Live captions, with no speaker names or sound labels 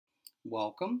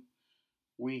welcome.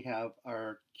 We have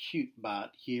our Cutebot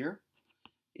here,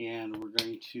 and we're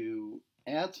going to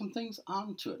add some things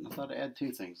onto it. And I thought I'd add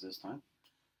two things this time.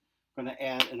 I'm going to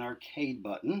add an arcade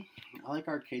button. I like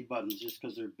arcade buttons just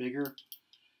because they're bigger,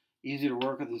 easier to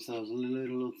work with instead of those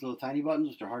little tiny buttons,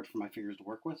 which are hard for my fingers to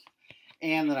work with.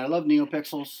 And then I love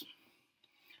neopixels,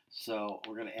 so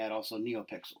we're going to add also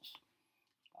neopixels.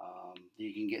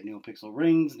 You can get neopixel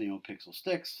rings, neopixel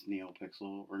sticks,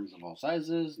 neopixel rings of all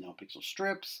sizes, neopixel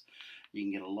strips. You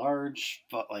can get a large,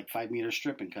 like 5-meter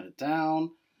strip and cut it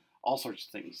down. All sorts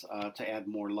of things to add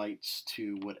more lights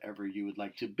to whatever you would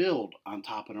like to build on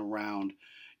top and around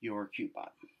your Cutebot.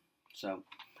 So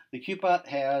the Cutebot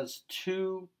has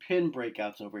 2 pin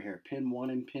breakouts over here, pin 1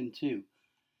 and pin 2.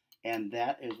 And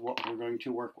that is what we're going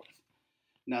to work with.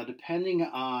 Now, depending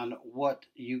on what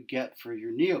you get for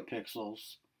your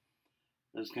neopixels,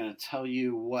 is going to tell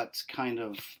you what kind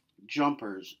of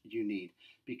jumpers you need.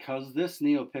 Because this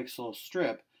neopixel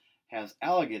strip has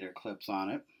alligator clips on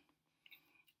it,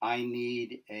 I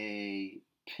need a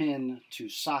pin to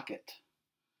socket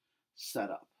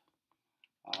setup.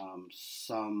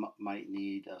 Some might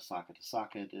need a socket to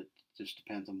socket. It just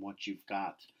depends on what you've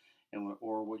got and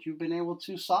or what you've been able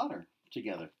to solder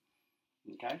together.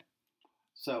 Okay,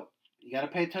 so you got to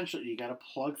pay attention. You got to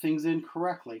plug things in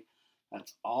correctly.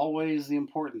 That's always the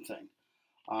important thing.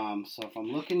 So if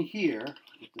I'm looking here,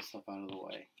 get this stuff out of the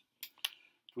way.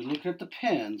 If we look at the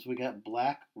pins, we got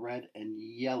black, red, and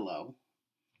yellow,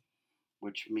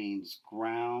 which means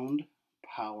ground,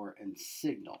 power, and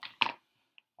signal.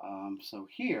 So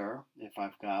here, if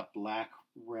I've got black,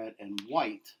 red, and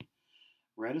white,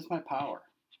 red is my power,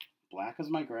 black is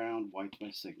my ground, white's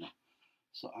my signal.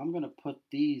 So I'm going to put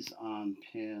these on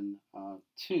pin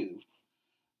 2.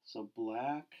 So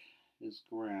black is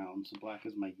ground, so black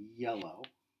is my yellow.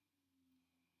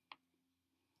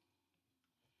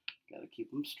 Got to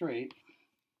keep them straight.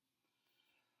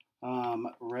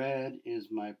 Red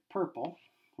is my purple,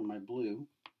 or my blue.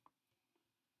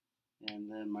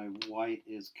 And then my white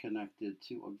is connected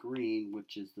to a green,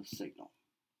 which is the signal.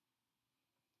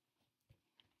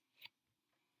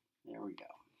 There we go.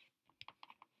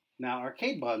 Now,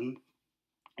 arcade button,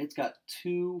 it's got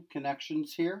 2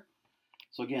 connections here.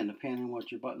 So again, depending on what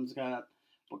your buttons got,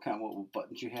 what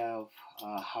buttons you have,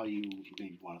 how you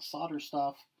maybe want to solder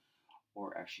stuff,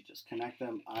 or actually just connect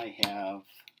them. I have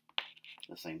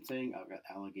the same thing. I've got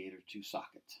alligator to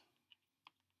socket.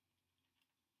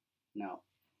 Now,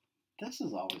 this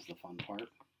is always the fun part,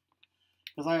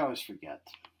 because I always forget.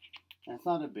 And it's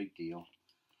not a big deal.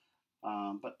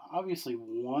 But obviously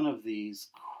one of these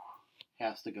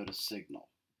has to go to signal,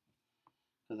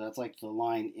 because that's like the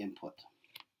line input.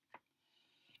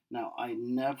 Now, I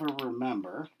never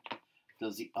remember,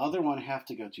 does the other one have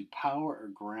to go to power or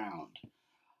ground?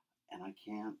 And I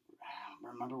can't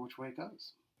remember which way it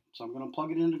goes. So I'm going to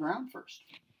plug it into ground first.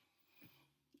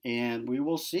 And we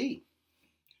will see.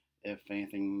 If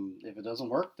it doesn't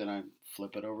work, then I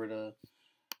flip it over to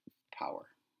power.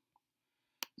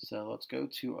 So let's go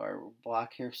to our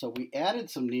block here. So we added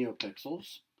some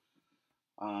neopixels.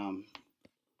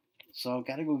 So I've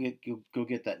got to go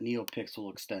get that neopixel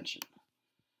extension.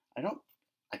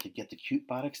 I could get the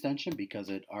Cutebot extension because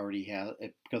it already has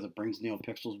it, because it brings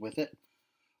neopixels with it,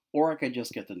 or I could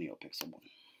just get the neopixel one,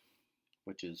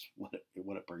 which is what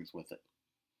it brings with it.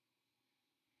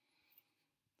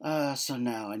 So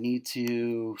now I need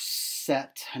to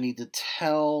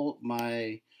tell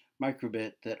my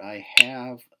microbit that I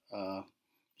have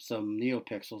some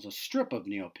neopixels, a strip of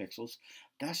neopixels.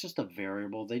 That's just a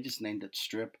variable. They just named it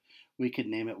strip. We could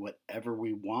name it whatever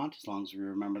we want as long as we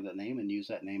remember that name and use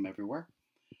that name everywhere.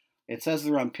 It says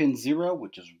they're on pin 0,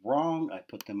 which is wrong. I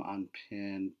put them on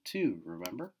pin 2,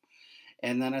 remember?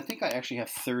 And then I think I actually have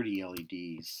 30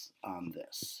 LEDs on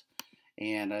this.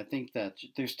 And I think that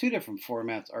there's 2 different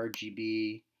formats,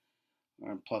 RGB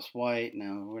or plus white.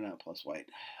 No, we're not plus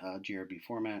white. GRB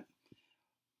format.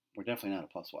 We're definitely not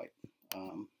a plus white.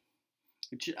 I've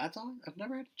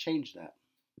never had to change that.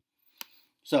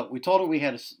 So we told it we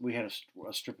had a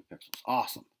strip of pixels.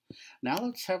 Awesome. Now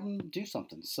let's have them do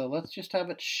something. So let's just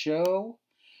have it show.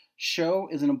 Show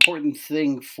is an important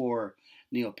thing for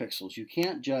neopixels. You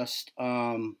can't just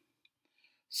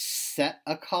set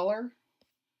a color.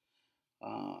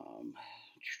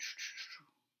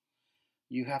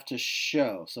 You have to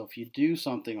show. So if you do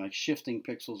something like shifting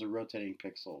pixels or rotating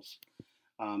pixels,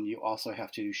 you also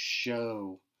have to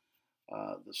show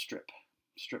the strip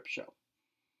show.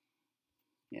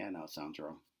 Yeah, no, it sounds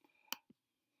wrong.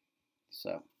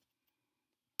 So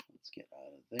let's get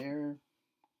out of there.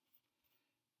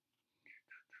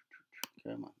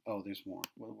 Come on. Oh, there's more.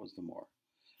 What was the more?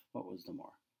 What was the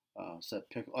more?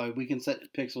 We can set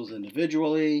pixels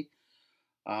individually.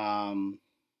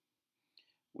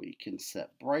 We can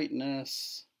set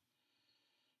brightness.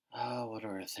 What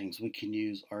are things? We can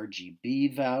use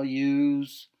RGB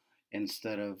values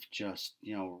instead of just,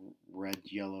 red,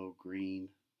 yellow, green,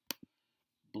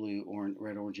 blue, orange,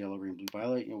 red, orange, yellow, green, blue,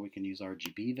 violet. We can use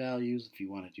RGB values if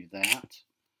you want to do that.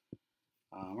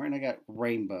 Right now I got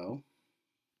rainbow.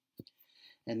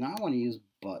 And now I want to use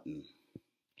button.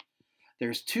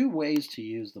 There's two ways to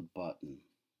use the button.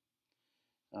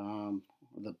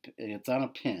 It's on a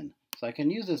pin. So I can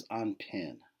use this on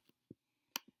pin.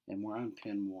 And we're on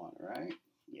pin 1, right?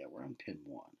 Yeah, we're on pin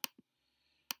 1.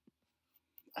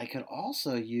 I could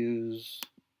also use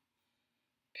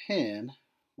pin.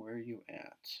 Where are you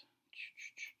at?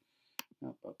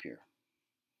 Up here.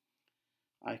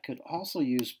 I could also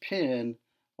use pin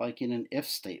like in an if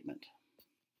statement.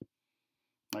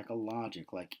 Like a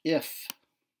logic, like if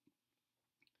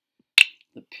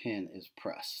the pin is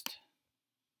pressed,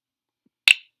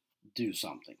 do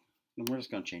something. And we're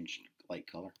just going to change light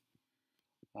color.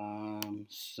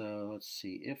 So let's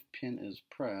see, if pin is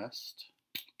pressed,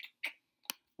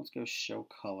 let's go show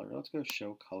color. Let's go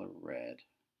show color red.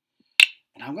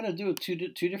 And I'm going to do it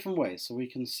two different ways so we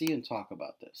can see and talk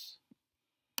about this.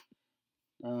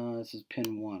 This is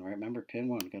pin 1, right? Remember pin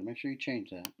 1, got to make sure you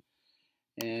change that.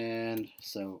 And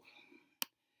so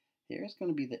here's going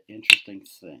to be the interesting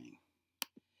thing.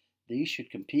 These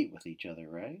should compete with each other,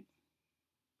 right?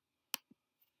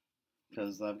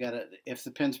 Because I've got it if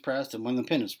the pin's pressed and when the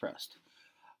pin is pressed.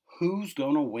 Who's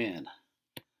going to win?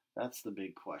 That's the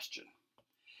big question.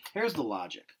 Here's the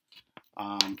logic.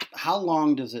 How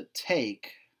long does it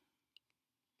take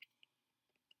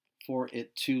for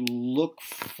it to look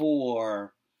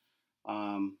for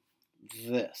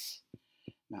this?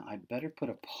 Now, I better put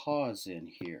a pause in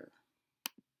here.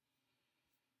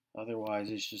 Otherwise,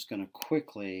 it's just going to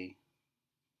quickly...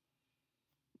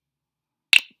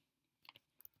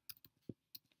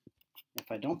 If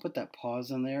I don't put that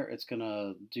pause in there, it's going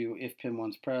to do if pin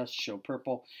 1's pressed, show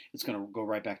purple. It's going to go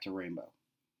right back to rainbow.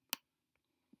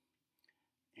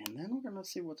 And then we're going to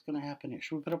see what's going to happen here.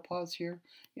 Should we put a pause here?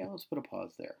 Yeah, let's put a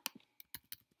pause there.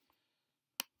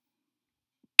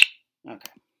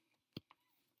 Okay.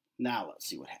 Now let's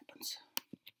see what happens.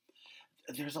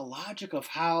 There's a logic of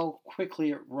how quickly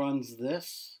it runs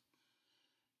this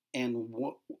and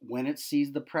when it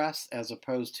sees the press as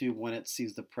opposed to when it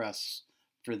sees the press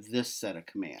for this set of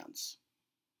commands.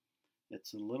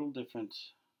 It's a little different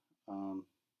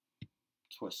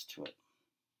twist to it.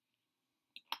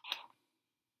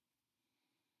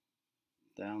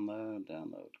 Download,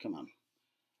 come on.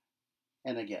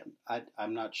 And again,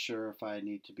 I'm not sure if I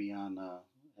need to be on,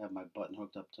 have my button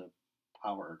hooked up to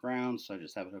power or ground, so I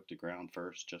just have it hooked to ground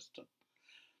first, just to,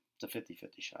 it's a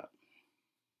 50-50 shot.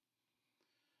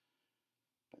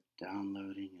 But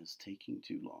downloading is taking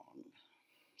too long.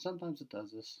 Sometimes it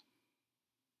does this.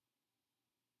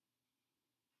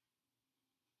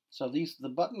 So the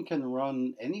button can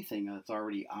run anything that's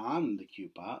already on the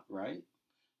Cutebot, right?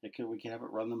 We can have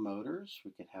it run the motors. We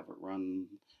could have it run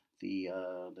the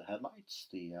headlights,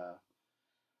 the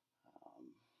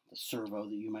servo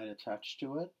that you might attach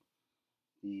to it,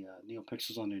 the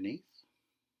neopixels underneath.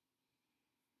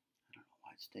 I don't know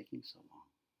why it's taking so long.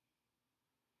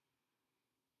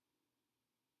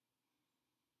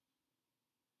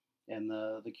 And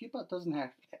the Cutebot doesn't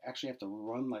actually have to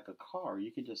run like a car.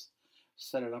 You can just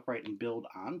set it upright and build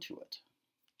onto it.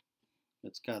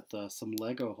 It's got some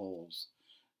Lego holes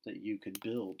that you could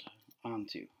build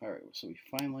onto. All right, so we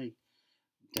finally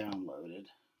downloaded.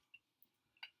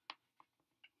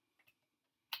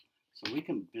 So we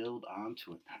can build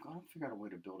onto it. I'm going to figure out a way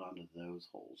to build onto those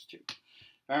holes too.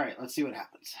 All right, let's see what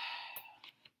happens.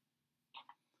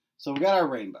 So we got our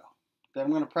rainbow. Then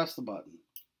I'm going to press the button.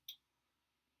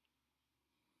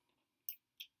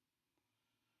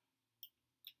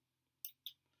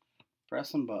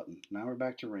 Press and button. Now we're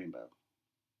back to rainbow.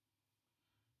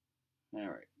 All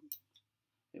right.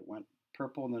 It went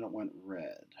purple and then it went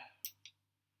red.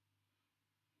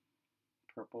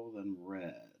 Purple, then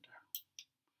red.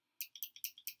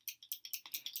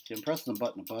 See, I'm pressing the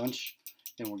button a bunch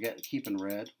and we're keeping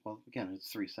red. Well, again,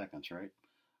 it's 3 seconds, right?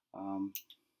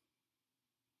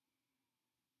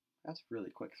 That's really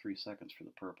quick, 3 seconds for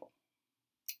the purple.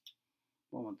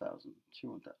 1,000,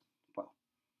 2,000, wow.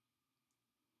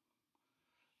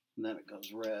 And then it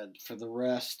goes red for the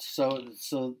rest. So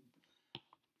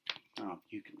oh,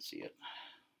 you can see it.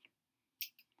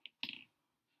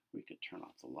 We could turn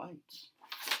off the lights.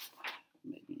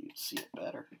 Maybe you'd see it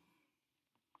better.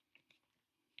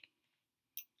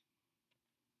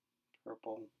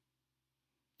 Purple,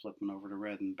 flipping over to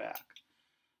red and back.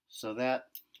 So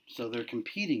they're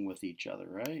competing with each other,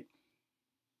 right?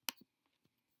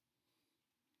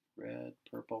 Red,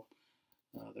 purple.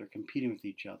 They're competing with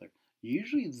each other.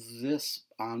 Usually this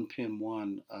on pin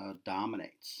 1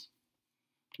 dominates.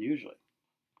 Usually.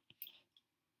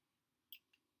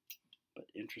 But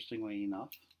interestingly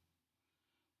enough,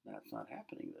 that's not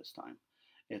happening this time.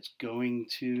 It's going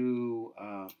to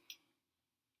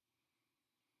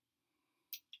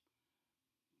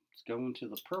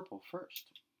the purple first.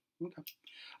 Okay,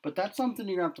 but that's something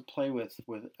you're gonna have to play with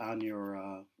on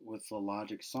your with the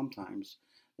logic sometimes.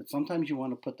 That sometimes you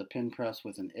want to put the pin press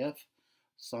with an if.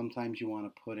 Sometimes you want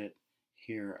to put it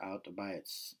here out by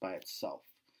itself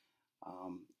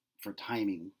for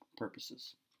timing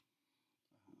purposes.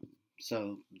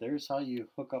 So there's how you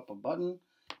hook up a button.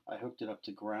 I hooked it up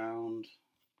to ground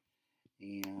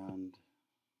and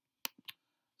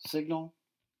signal.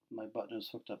 My button is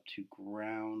hooked up to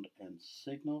ground and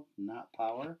signal, not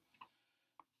power.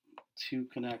 2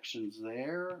 connections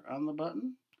there on the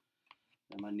button.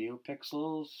 And my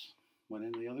NeoPixels went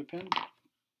into the other pin.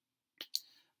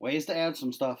 Ways to add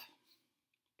some stuff.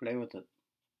 Play with it.